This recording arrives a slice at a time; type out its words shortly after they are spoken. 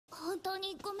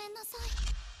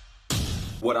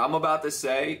What I'm about to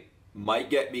say might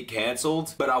get me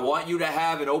canceled, but I want you to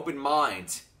have an open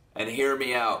mind and hear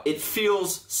me out. It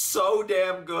feels so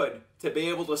damn good to be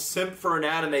able to simp for an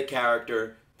anime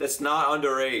character that's not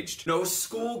underaged. No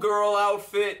schoolgirl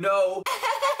outfit, no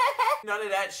none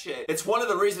of that shit. It's one of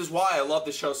the reasons why I love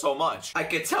the show so much. I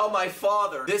could tell my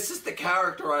father, this is the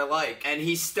character I like, and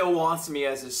he still wants me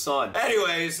as his son.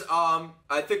 Anyways,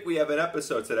 I think we have an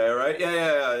episode today, right?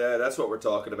 Yeah, that's what we're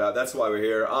talking about. That's why we're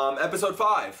here. Episode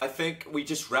 5. I think we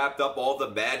just wrapped up all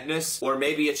the madness, or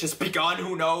maybe it's just begun,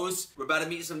 who knows? We're about to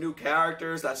meet some new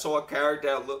characters. I saw a character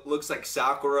that looks like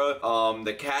Sakura.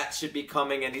 The cat should be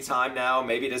coming anytime now,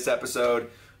 maybe this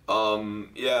episode.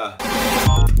 Yeah.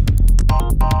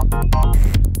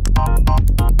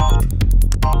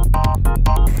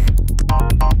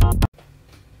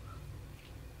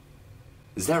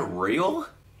 Is that real?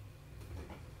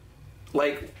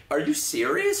 Like, are you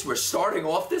serious? We're starting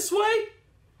off this way?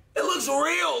 It looks real.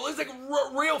 It looks like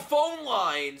real phone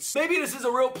lines. Maybe this is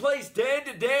a real place. Dan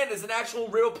to Dan is an actual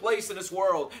real place in this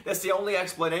world. That's the only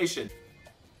explanation.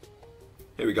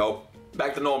 Here we go.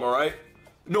 Back to normal, right?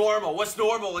 Normal. What's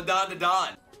normal in Dan to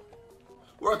Dan?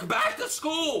 We're back to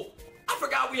school. I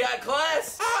forgot we had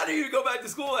class. How do you go back to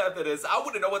school after this? I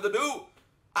wouldn't know what to do.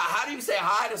 How do you say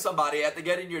hi to somebody after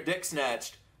getting your dick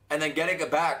snatched and then getting it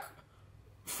back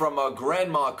from a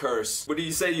grandma curse? What do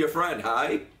you say to your friend?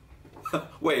 Hi?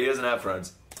 Wait, he doesn't have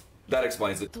friends. That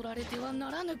explains it.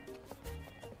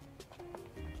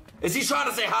 Is he trying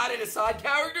to say hi to the side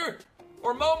character?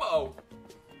 Or Momo?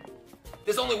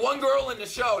 There's only one girl in the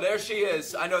show. There she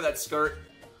is. I know that skirt.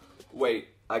 Wait.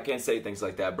 I can't say things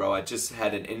like that, bro. I just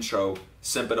had an intro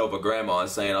simping over grandma and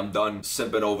saying I'm done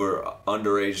simping over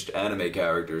underage anime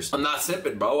characters. I'm not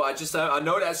simping, bro. I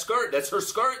know that skirt. That's her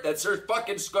skirt. That's her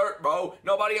fucking skirt, bro.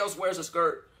 Nobody else wears a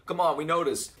skirt. Come on, we know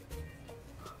this.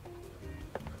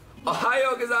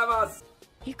 Ohayo gozaimasu.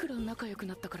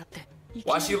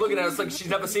 Why is she looking at us like she's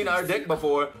never seen our dick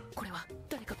before?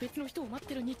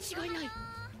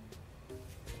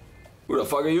 Who the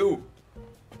fuck are you?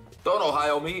 Don't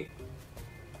Ohio me.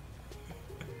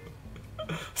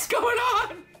 What's going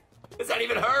on? Is that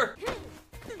even her?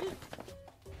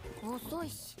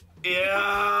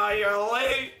 Yeah, you're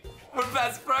late. We're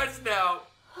best friends now.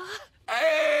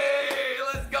 Hey,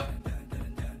 let's go.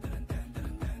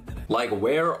 Like,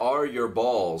 where are your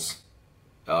balls?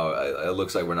 Oh, it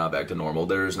looks like we're not back to normal.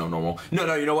 There is no normal.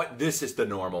 No, you know what? This is the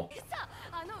normal.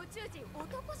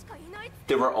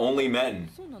 There were only men.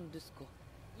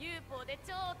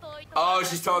 Oh,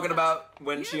 she's talking about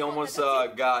when she almost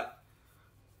got...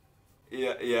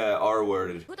 Yeah,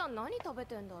 R-worded.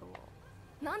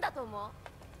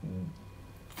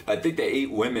 I think they ate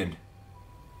women.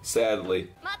 Sadly.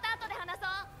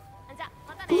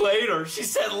 Later! She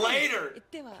said later!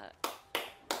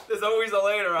 There's always a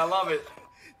later, I love it.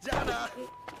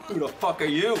 Who the fuck are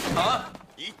you, huh?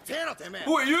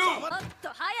 Who are you?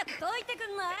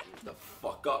 The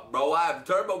fuck up, bro. I have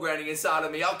Turbo Granny inside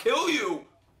of me. I'll kill you!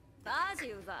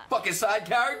 Fucking side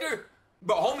character?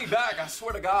 But hold me back, I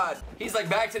swear to God. He's like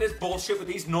back to this bullshit with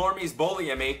these normies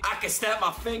bullying me. I can snap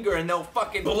my finger and they'll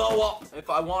fucking blow up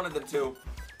if I wanted them to.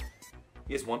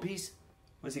 He has One Piece?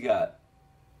 What's he got?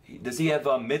 Does he have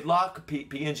mid-lock,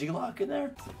 PNG lock in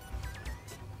there?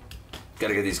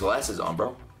 Gotta get these glasses on,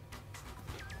 bro.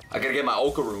 I gotta get my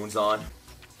Okarunes on.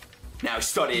 Now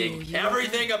studying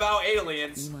everything about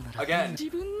aliens again.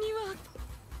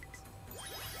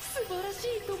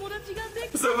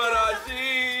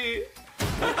 Subarashi!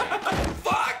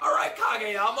 Fuck! Alright,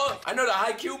 Kageyama. I know the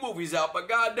Haikyuu movie's out, but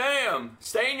goddamn.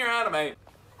 Stay in your anime.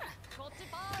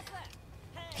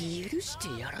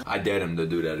 I dared him to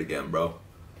do that again, bro.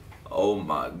 Oh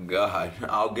my god.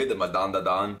 I'll give them a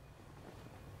dan-da-dan.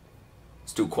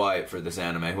 It's too quiet for this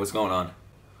anime. What's going on?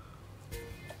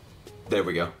 There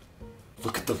we go.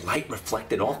 Look at the light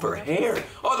reflected off her hair.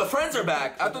 Oh, the friends are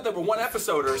back. I thought they were one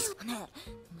episoders.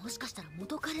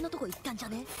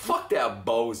 Fuck that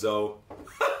bozo.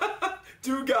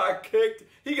 Dude got kicked.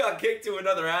 He got kicked to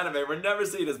another anime. We're never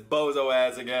seeing this bozo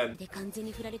ass again.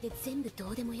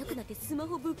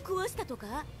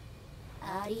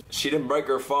 She didn't break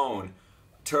her phone.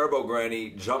 Turbo Granny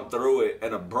jumped through it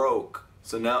and it broke.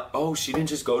 So now, oh, she didn't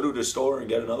just go to the store and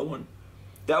get another one?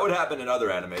 That would happen in other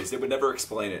animes. They would never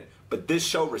explain it. But this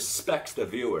show respects the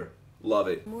viewer. Love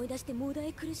it.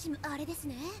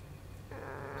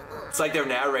 It's like they're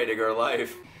narrating her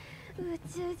life. I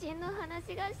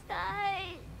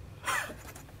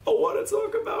want to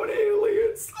talk about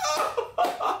aliens.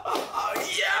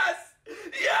 Yes!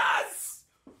 Yes!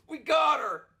 We got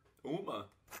her! Uma.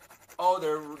 Oh,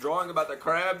 they're drawing about the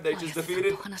crab they just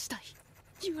defeated?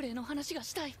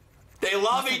 They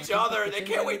love each other. They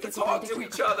can't wait to talk to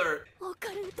each other.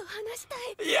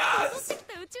 Yes.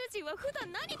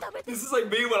 This is like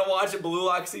me when I'm watching Blue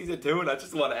Lock season 2 and I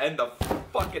just want to end the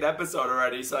fucking episode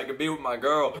already so I can be with my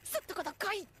girl.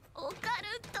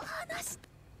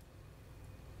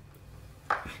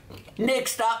 Nick,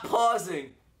 stop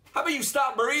pausing. How about you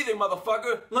stop breathing,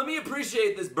 motherfucker? Let me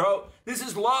appreciate this, bro. This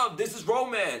is love. This is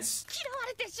romance.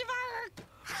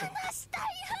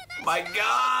 My God!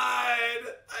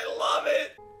 I love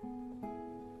it!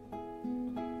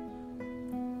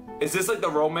 Is this like the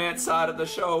romance side of the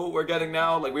show we're getting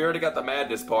now? Like, we already got the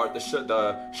madness part, the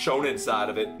shonen side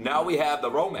of it. Now we have the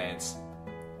romance.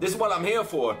 This is what I'm here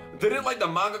for. Didn't like the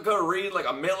mangaka read like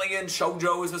 1 million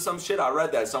shoujos or some shit? I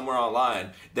read that somewhere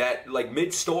online. That like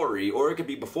mid-story, or it could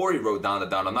be before he wrote Dan Da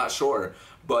Dan, I'm not sure.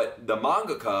 But the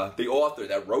mangaka, the author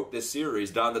that wrote this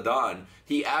series, Dan Da Dan,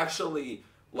 he actually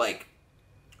like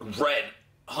read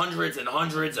hundreds and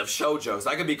hundreds of shoujos.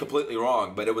 I could be completely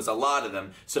wrong, but it was a lot of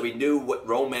them. So he knew what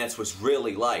romance was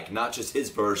really like, not just his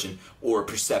version or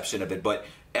perception of it, but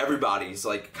everybody's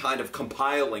like kind of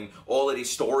compiling all of these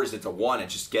stories into one and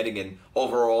just getting an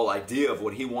overall idea of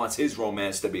what he wants his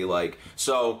romance to be like.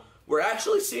 So we're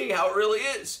actually seeing how it really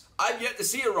is. I've yet to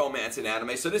see a romance in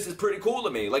anime, so this is pretty cool to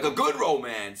me. Like a good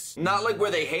romance. Not like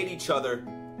where they hate each other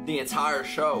the entire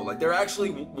show. Like they're actually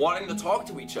wanting to talk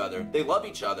to each other. They love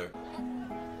each other.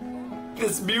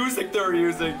 This music they're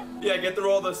using. Yeah, get through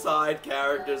all the side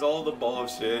characters, all the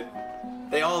bullshit.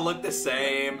 They all look the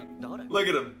same. Look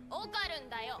at them.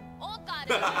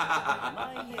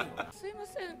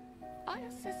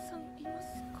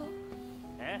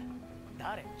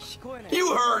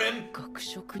 You heard him.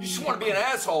 You just want to be an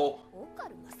asshole.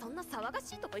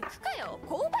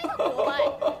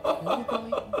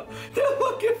 They're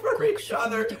looking for each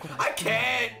other. I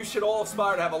can't. You should all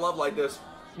aspire to have a love like this.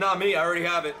 Not me, I already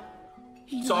have it.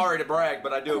 Sorry to brag,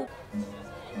 but I do.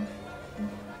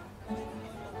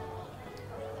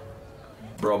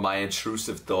 Bro, my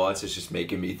intrusive thoughts is just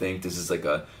making me think this is like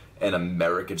an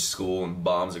American school and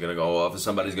bombs are gonna go off and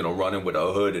somebody's gonna run in with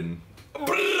a hood and...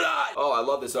 Oh, I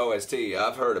love this OST.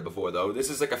 I've heard it before though. This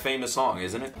is like a famous song,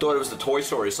 isn't it? Thought it was the Toy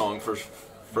Story song for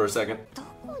a second.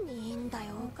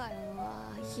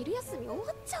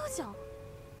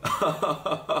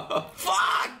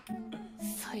 Fuck!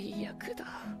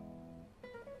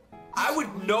 I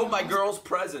would know my girl's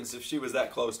presence if she was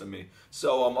that close to me.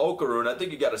 So, Okarun, I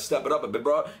think you gotta step it up a bit,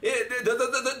 bro.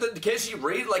 Can she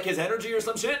read, like, his energy or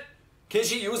some shit? Can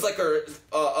she use, like, her,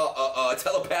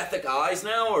 telepathic eyes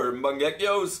now, or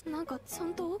Mangekyo's?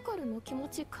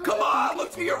 Come on,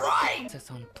 look to your right!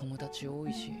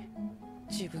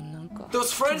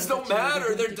 Those friends don't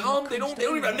matter, they're dumb, they don't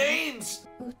even have names!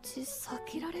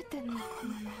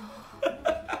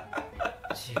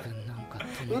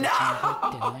 No!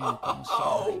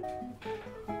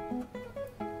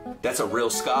 That's a real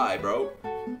sky, bro.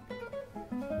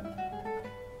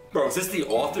 Bro, is this the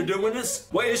author doing this?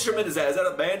 What instrument is that? Is that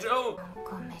a banjo?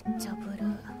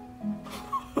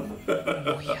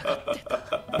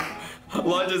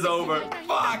 Lunch is over.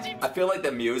 Fuck! I feel like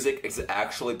the music is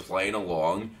actually playing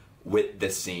along with the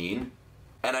scene.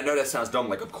 And I know that sounds dumb,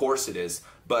 like of course it is,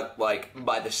 but like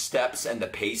by the steps and the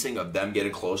pacing of them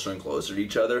getting closer and closer to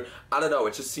each other, I don't know,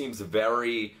 it just seems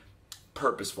very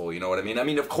purposeful, you know what I mean? I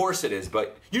mean, of course it is,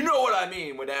 but you know what I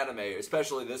mean with anime,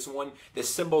 especially this one. There's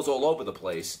symbols all over the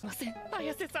place.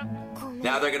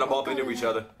 Now they're gonna bump into each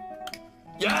other.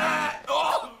 Yeah!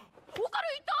 Oh!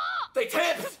 They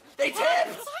tipped! They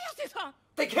tipped!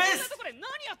 They kissed!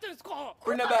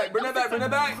 Bring that back, bring that back, bring that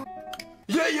back!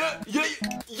 Yeah, yeah, yeah,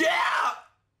 yeah!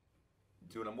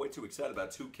 Dude, I'm way too excited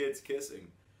about two kids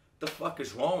kissing. The fuck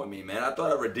is wrong with me, man? I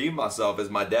thought I redeemed myself as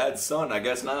my dad's son. I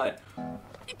guess not.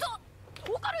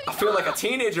 I feel like a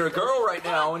teenager, a girl right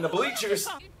now in the bleachers.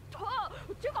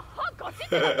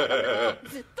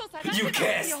 You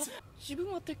kissed!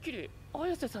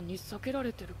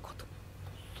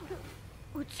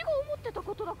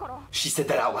 She said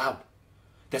that out loud.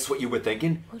 That's what you were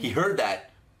thinking? He heard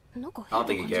that. I don't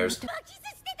think he cares.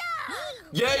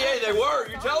 Yeah, yeah, they were.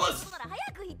 You tell us.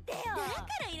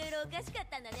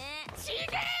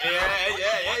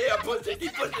 Yeah. Pushing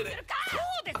it.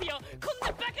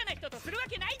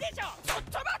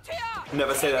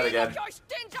 Never say that again.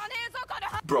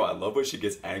 Bro, I love when she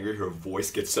gets angry. Her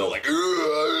voice gets so like,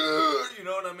 you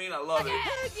know what I mean? I love it.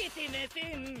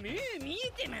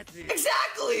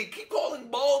 Exactly. Keep calling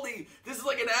Baldy. This is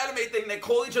like an anime thing. They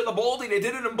call each other Baldy. They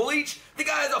did it in Bleach. The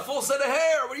guy has a full set of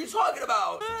hair. What are you talking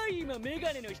about?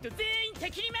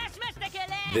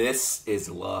 This is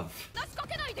love.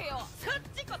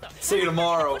 See you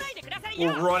tomorrow.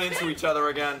 We'll run into each other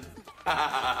again.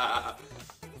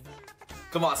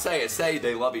 Come on, say it. Say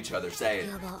they love each other. Say it.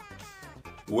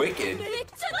 Wicked.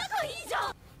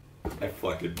 I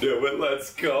fucking do it.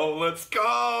 Let's go. Let's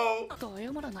go.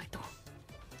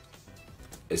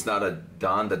 It's not a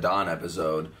Don the Don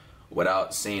episode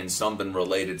without seeing something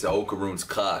related to Okarune's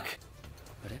cock.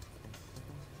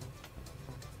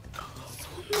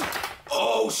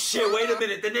 Oh shit, wait a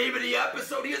minute. The name of the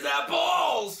episode, he doesn't have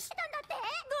balls!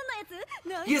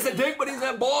 He has a dick, but he doesn't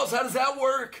have balls. How does that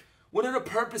work? What are the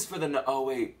purpose for the... Oh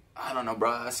wait, I don't know,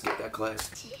 bro. I skipped that class.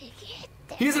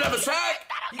 He doesn't have a sack!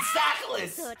 He's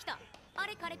sackless!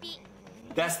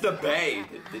 That's the bae.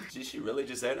 Did she really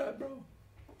just say that, bro?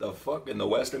 The fuck in the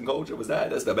Western culture was that?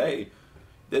 That's the bae.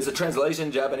 There's a translation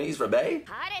in Japanese for bae?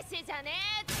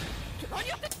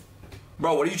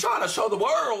 Bro, what are you trying to show the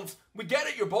world? We get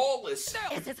it, you're ballless.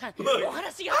 Look.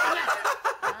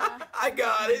 I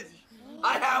got it.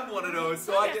 I have one of those,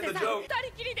 so I get the joke.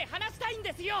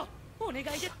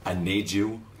 I need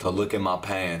you to look in my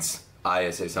pants.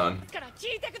 Ayase-san.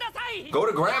 Go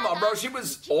to grandma, bro. She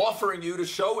was offering you to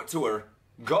show it to her.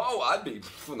 Go, I'd be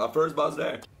the first bus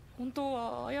there.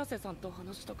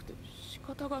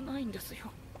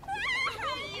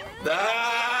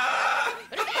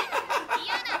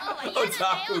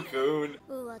 Otaku-kun.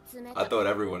 I thought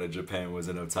everyone in Japan was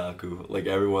an otaku. Like,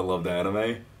 everyone loved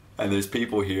anime. And there's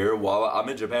people here, while I'm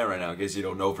in Japan right now, in case you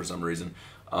don't know for some reason,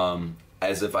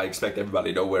 as if I expect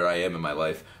everybody to know where I am in my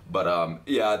life. But,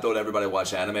 yeah, I thought everybody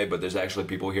watched anime, but there's actually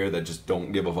people here that just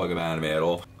don't give a fuck about anime at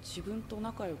all.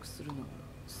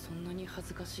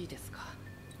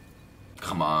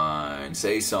 Come on,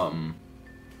 say something.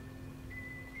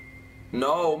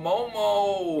 No,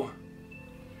 Momo!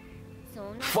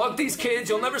 Fuck these kids,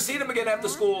 you'll never see them again after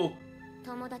school.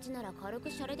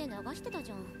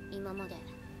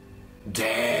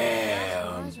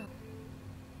 Damn.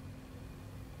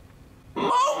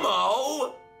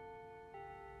 Momo!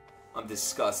 I'm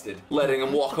disgusted. Letting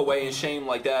him walk away in shame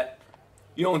like that.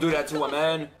 You don't do that to a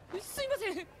man.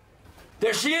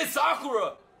 There she is,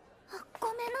 Sakura!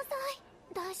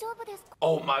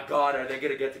 Oh my god, are they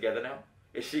gonna get together now?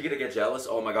 Is she gonna get jealous?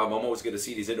 Oh my god, Momo's gonna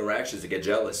see these interactions to get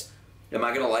jealous. Am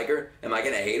I gonna like her? Am I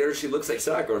gonna hate her? She looks like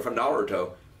Sakura from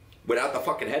Naruto. Without the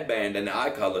fucking headband and the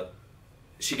eye color.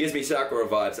 She gives me Sakura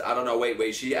vibes. I don't know,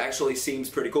 wait, she actually seems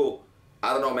pretty cool.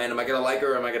 I don't know, man, am I gonna like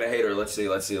her or am I gonna hate her? Let's see.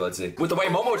 With the way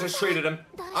Momo just treated him,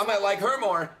 I might like her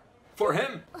more. For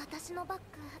him.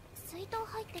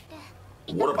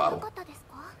 Water bottle.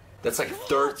 That's like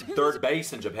third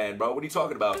base in Japan, bro. What are you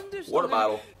talking about? Water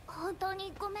bottle.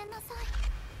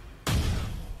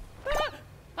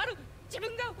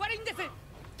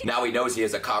 Now he knows he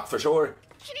has a cock for sure.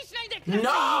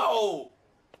 No!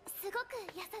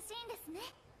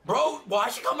 Bro, why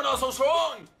is she coming on so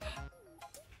strong?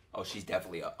 Oh, she's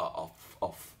definitely a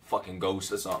fucking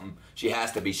ghost or something. She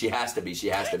has to be.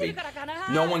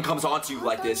 No one comes onto you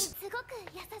like this.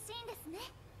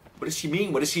 What does she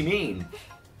mean?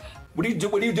 What are you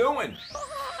doing?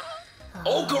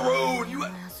 Okarune, you...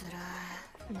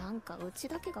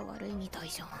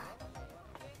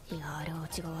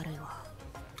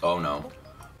 Oh no.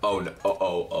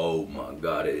 Oh my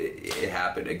god, it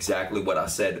happened exactly what I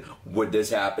said. Would this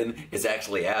happen? It's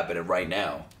actually happening right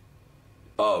now.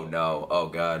 Oh no, oh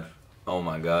god. Oh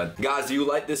my god. Guys, do you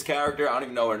like this character? I don't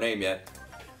even know her name yet.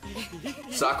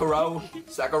 Sakura?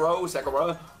 Sakuri?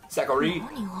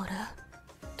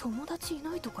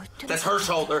 That's her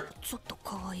shoulder.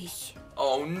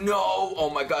 Oh no! Oh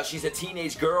my gosh, she's a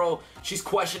teenage girl. She's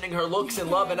questioning her looks and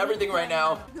love and everything right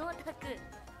now.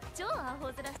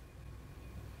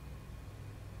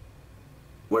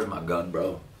 Where's my gun,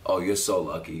 bro? Oh, you're so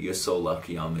lucky. You're so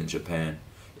lucky I'm in Japan.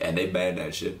 And they banned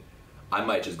that shit. I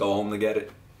might just go home to get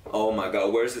it. Oh my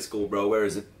god, where's the school, bro? Where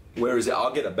is it?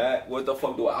 I'll get a bat. What the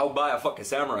fuck I'll buy a fucking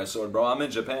samurai sword, bro. I'm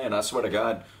in Japan, I swear to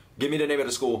god. Give me the name of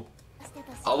the school.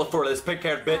 I'll look for this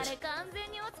pink-haired bitch.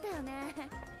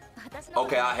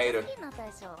 Okay, I hate her.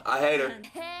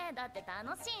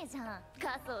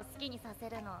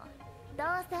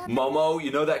 Momo,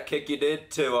 you know that kick you did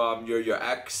to your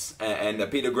ex and the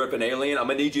Peter Griffin alien? I'm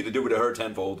gonna need you to do it to her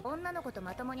tenfold.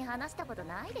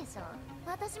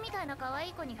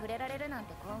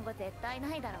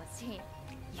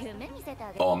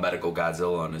 Oh, Medical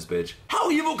Godzilla on this bitch. How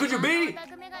evil could you be? What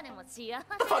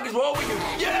the fuck is wrong with you?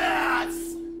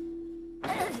 Yes!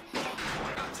 I'm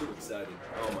too excited.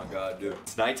 Oh my god, dude.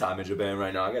 It's nighttime in Japan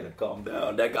right now. I gotta calm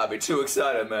down. That got me too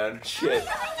excited, man. Shit.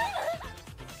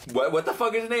 What the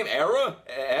fuck is his name? Airhole?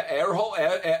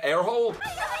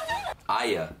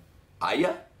 Aya.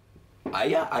 Aya?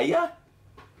 Aya, Aya?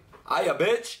 Aya,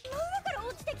 bitch.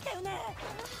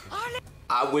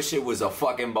 I wish it was a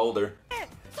fucking boulder.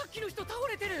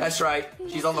 That's right.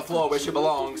 She's on the floor where she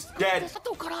belongs. Dead.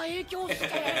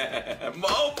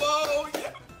 Momo!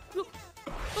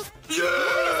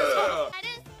 Yeah!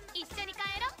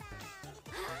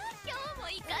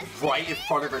 Right in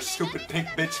front of her stupid pink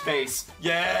bitch face.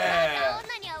 Yeah!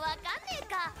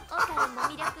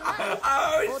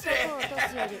 Oh shit!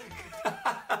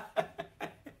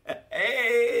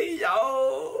 Hey,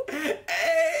 yo!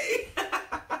 Hey!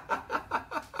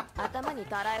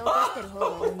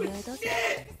 Oh,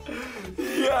 shit!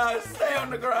 Yeah, stay on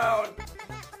the ground!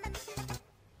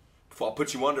 Before I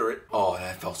put you under it. Oh,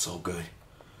 that felt so good.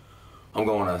 I'm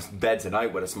going to bed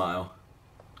tonight with a smile.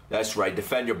 That's right,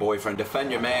 defend your boyfriend,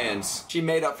 defend your mans. She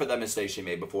made up for the mistakes she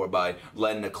made before by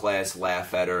letting the class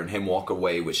laugh at her and him walk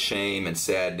away with shame and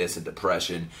sadness and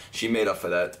depression. She made up for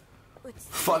that.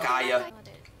 Fuck Aya.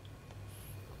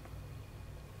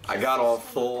 I got all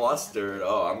flustered.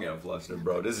 Oh, I'm getting flustered,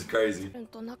 bro. This is crazy.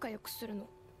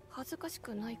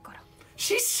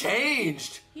 She's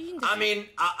changed. I mean,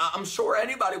 I'm sure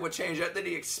anybody would change after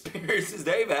the experiences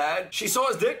they've had. She saw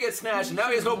his dick get snatched and now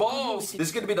he has no balls. This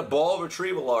is gonna be the ball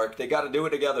retrieval arc. They gotta do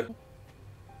it together.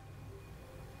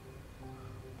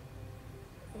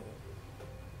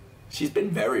 She's been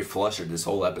very flustered this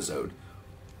whole episode.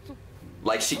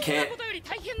 Like she can't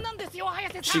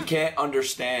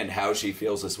understand how she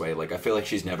feels this way. Like I feel like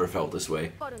she's never felt this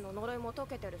way.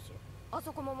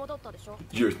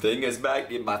 Your thing is back?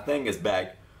 Yeah, my thing is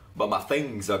back, but my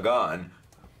things are gone.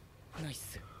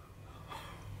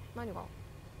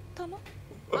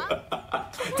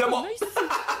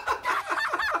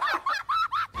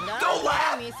 Don't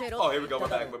laugh! Oh, here we go. We're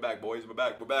back, boys. We're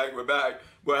back.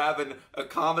 We're having a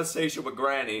conversation with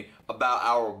Granny about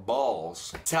our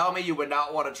balls. Tell me you would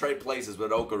not want to trade places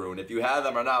with Okaroon. If you have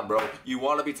them or not, bro, you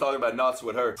want to be talking about nuts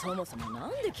with her.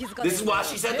 This is why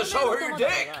she said to show her your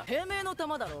dick!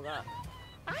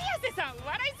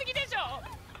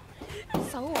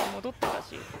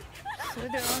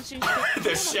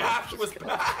 The shaft was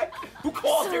back! Who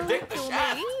called your dick the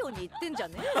shaft?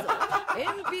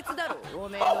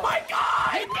 Oh my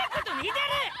god!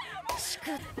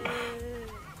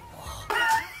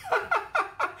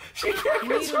 She can't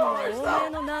control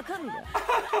herself!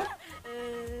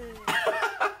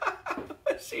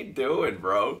 What's she doing,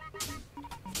 bro?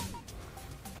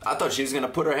 I thought she was gonna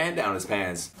put her hand down his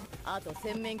pants.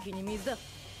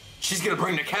 She's gonna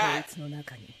bring the cat!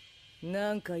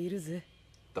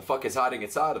 The fuck is hiding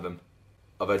inside of him?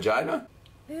 A vagina?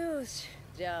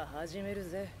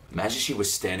 Imagine she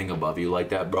was standing above you like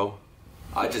that, bro.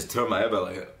 I just turned my head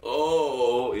like,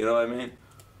 oh, you know what I mean?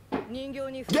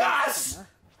 Yes!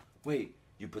 Wait,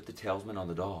 you put the talisman on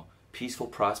the doll. Peaceful,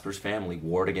 prosperous family,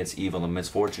 warred against evil and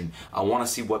misfortune. I want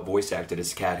to see what voice actor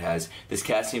this cat has. This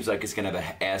cat seems like it's going to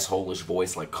have an asshole-ish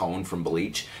voice like Cone from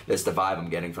Bleach. That's the vibe I'm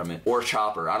getting from it. Or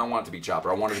Chopper. I don't want it to be Chopper.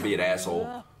 I want it to be an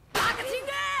asshole.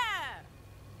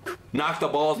 Knock the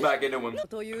balls back into him.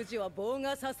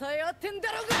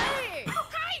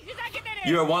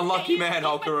 You're one lucky man,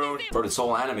 Okaroon. Bro, this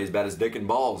whole anime is about his dick and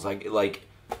balls. Like,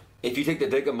 if you take the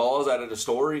dick and balls out of the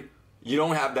story, you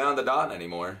don't have Down the Dot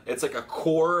anymore. It's like a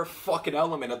core fucking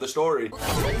element of the story.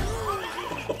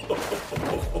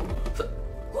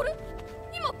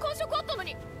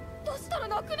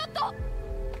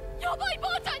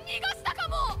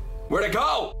 Where'd it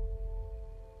go?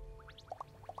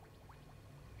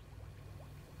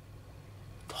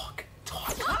 Talk.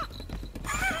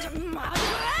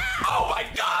 Oh my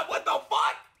god, what the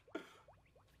fuck?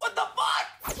 What the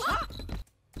fuck?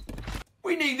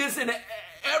 We need this in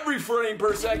every frame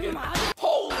per second.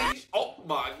 Holy, oh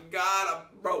my god,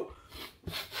 bro.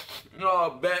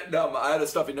 Oh, bad, no, I had a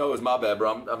stuffy nose, my bad,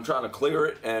 bro. I'm trying to clear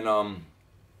it, and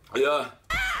yeah.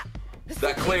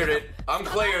 That cleared it. I'm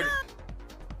cleared.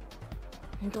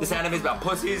 This anime's about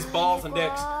pussies, balls, and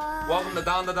dicks. Welcome to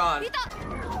Don the Don.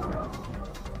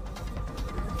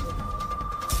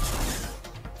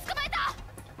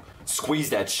 Squeeze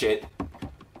that shit.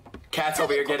 Cat's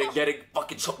over here getting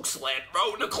fucking choke slammed,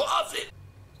 bro, in the closet.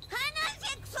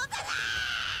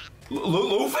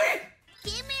 Luffy?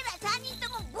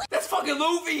 That's fucking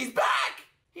Luffy, he's back!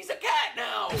 He's a cat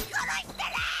now!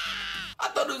 I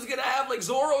thought it was gonna have like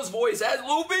Zoro's voice as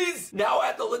Luffy's! Now I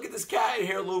have to look at this cat and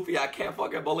hear Luffy, I can't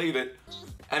fucking believe it.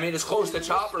 I mean, it's close to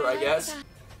Chopper, I guess.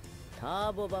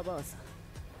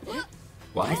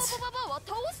 What?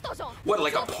 What,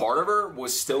 like a part of her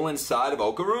was still inside of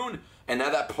Okaroon? And now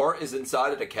that part is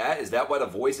inside of the cat? Is that why the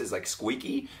voice is like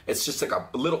squeaky? It's just like a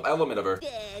little element of her.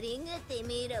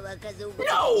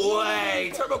 No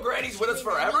way! Turbo Granny's with us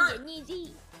forever?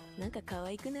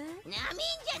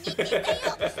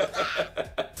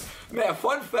 Man,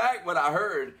 fun fact what I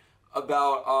heard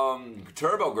about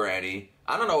Turbo Granny,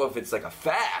 I don't know if it's like a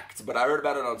fact, but I heard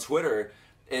about it on Twitter,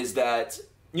 is that,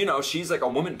 you know, she's like a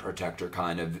woman protector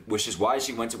kind of, which is why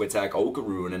she went to attack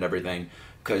Okaroon and everything,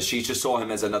 because she just saw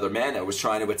him as another man that was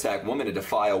trying to attack women and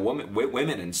defile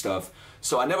women and stuff.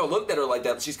 So I never looked at her like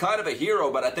that. She's kind of a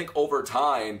hero, but I think over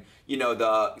time, you know,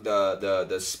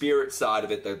 the spirit side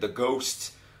of it, the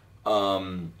ghost,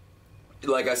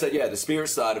 like I said, yeah, the spirit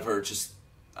side of her just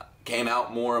came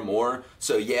out more and more.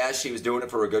 So yeah, she was doing it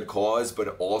for a good cause,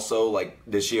 but also, like,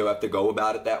 did she have to go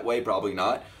about it that way? Probably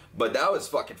not. But that was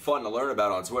fucking fun to learn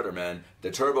about on Twitter, man.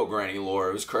 The Turbo Granny lore,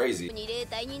 it was crazy.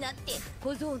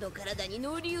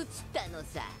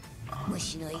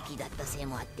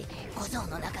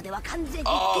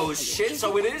 Oh shit,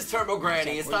 so it is Turbo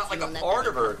Granny. It's not like a part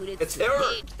of her. It's her.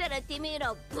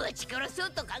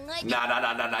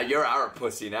 Nah, you're our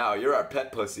pussy now. You're our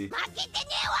pet pussy.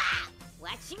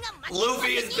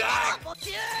 Luffy is back!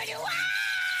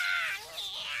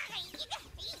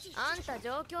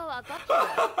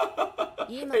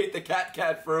 Ate the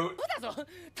cat fruit.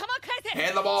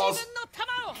 Hand the balls.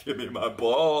 Give me my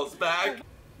balls back.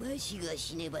 No!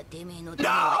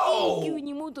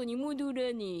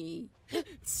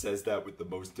 Says that with the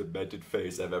most demented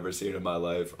face I've ever seen in my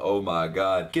life. Oh my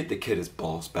god. Get the kid his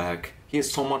balls back. He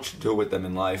has so much to do with them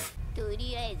in life.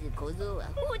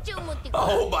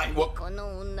 Oh my, what?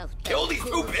 Kill these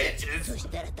two bitches!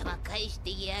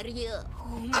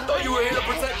 I thought you were here to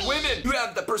protect women! You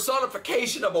have the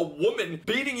personification of a woman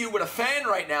beating you with a fan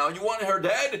right now and you want her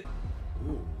dead?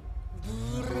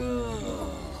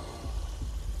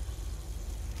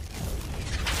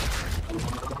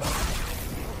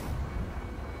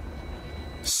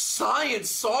 Science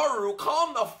Saru,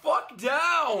 calm the fuck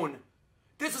down!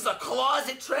 This is a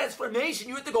closet transformation.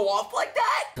 You have to go off like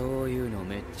that?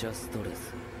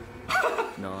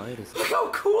 Look how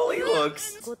cool he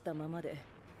looks.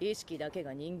 She's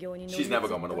never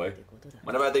going away.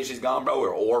 Whenever I think she's gone, bro, her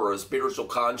aura, her spiritual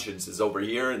conscience is over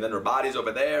here, and then her body's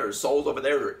over there, her soul's over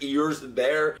there, her ears are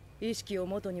there. Who's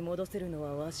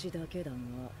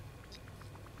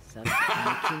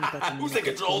in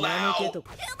control now?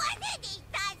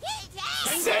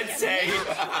 Sensei!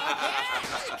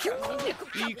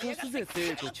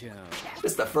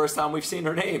 This is the first time we've seen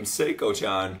her name,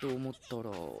 Seiko-chan.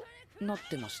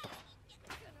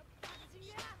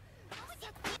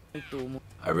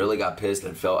 I really got pissed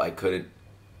and felt I couldn't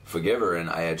forgive her and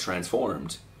I had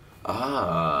transformed.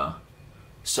 Ah.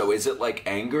 So is it like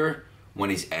anger? When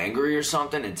he's angry or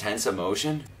something? Intense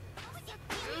emotion?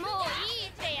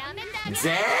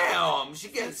 Damn! She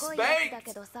gets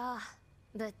spanked!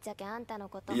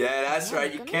 Yeah, that's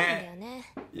right, you can't.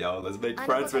 Yo, let's make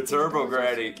friends with Turbo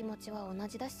Granny.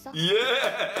 Yeah!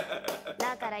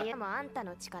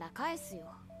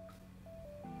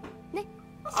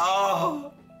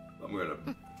 Oh! I'm gonna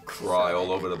cry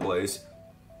all over the place.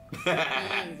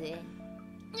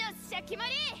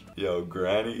 Yo,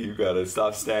 Granny, you gotta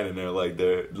stop standing there like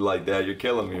that. You're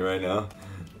killing me right now.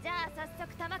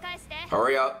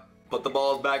 Hurry up. Put the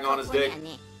balls back on his dick.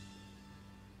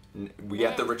 We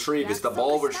have to retrieve. It's the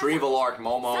ball retrieval arc,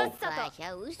 Momo.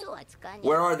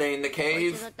 Where are they? In the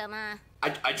cave?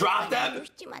 I dropped them?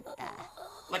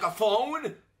 Like a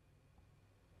phone?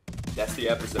 That's the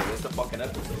episode. That's the fucking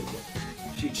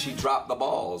episode. She dropped the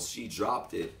balls. She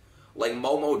dropped it. Like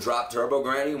Momo dropped Turbo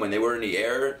Granny when they were in the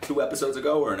air 2 episodes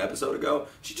ago or an episode ago.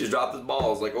 She just dropped his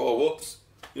balls. Like, oh, whoops.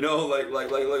 You know, like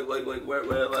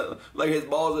his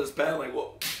balls in his pen. Like,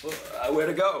 whoa, where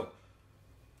to go?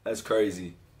 That's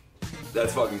crazy.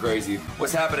 That's fucking crazy.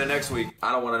 What's happening next week?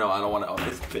 I don't want to know. I don't want to. Oh,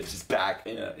 this bitch is back.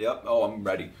 Yeah, yep. Oh, I'm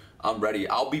ready. I'm ready.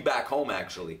 I'll be back home,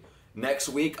 actually. Next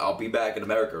week, I'll be back in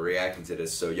America reacting to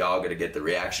this, so y'all gonna get the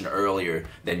reaction earlier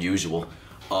than usual.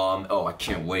 Oh, I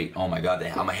can't wait. Oh my god,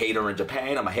 I'm a hater in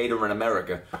Japan. I'm a hater in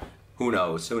America. Who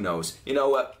knows? Who knows? You know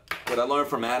what? What I learned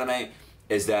from anime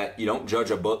is that you don't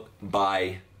judge a book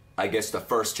by, I guess, the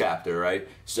first chapter, right?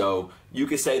 So you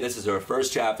could say this is her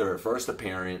first chapter, her first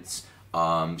appearance.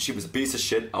 She was a piece of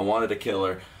shit. I wanted to kill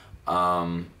her.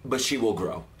 But she will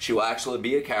grow. She will actually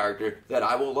be a character that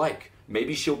I will like.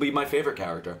 Maybe she'll be my favorite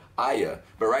character, Aya.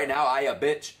 But right now, Aya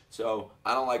bitch, so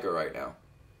I don't like her right now.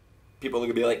 People are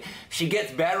gonna be like, she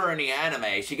gets better in the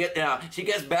anime. She gets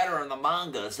better in the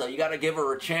manga, so you gotta give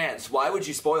her a chance. Why would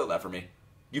you spoil that for me?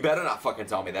 You better not fucking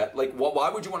tell me that. Like, why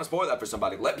would you want to spoil that for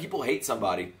somebody? Let people hate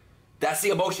somebody. That's the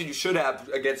emotion you should have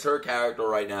against her character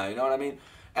right now. You know what I mean?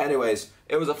 Anyways,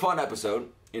 it was a fun episode.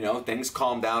 You know, things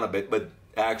calmed down a bit, but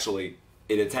actually,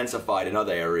 it intensified in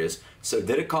other areas. So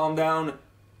did it calm down?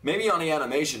 Maybe on the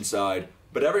animation side,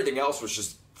 but everything else was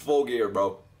just full gear,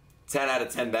 bro. 10 out of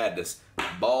 10 badness.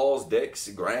 Balls, dicks,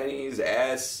 grannies,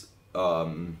 ass,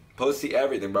 pussy,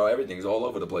 everything, bro. Everything's all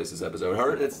over the place this episode.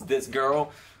 Her, this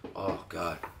girl. Oh,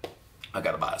 God. I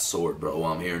gotta buy a sword, bro,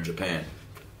 while I'm here in Japan.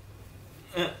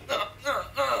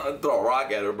 Throw a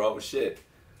rock at her, bro. Shit.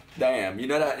 Damn. You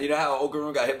know how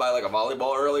Okaru got hit by like a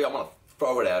volleyball earlier? I'm gonna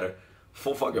throw it at her.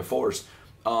 Full fucking force.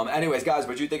 Anyways, guys,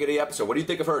 what do you think of the episode? What do you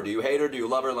think of her? Do you hate her? Do you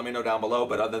love her? Let me know down below.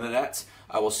 But other than that,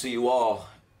 I will see you all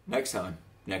next time.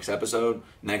 Next episode,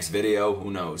 next video,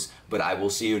 who knows. But I will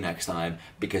see you next time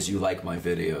because you like my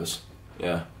videos.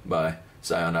 Yeah, bye.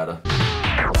 Sayonara.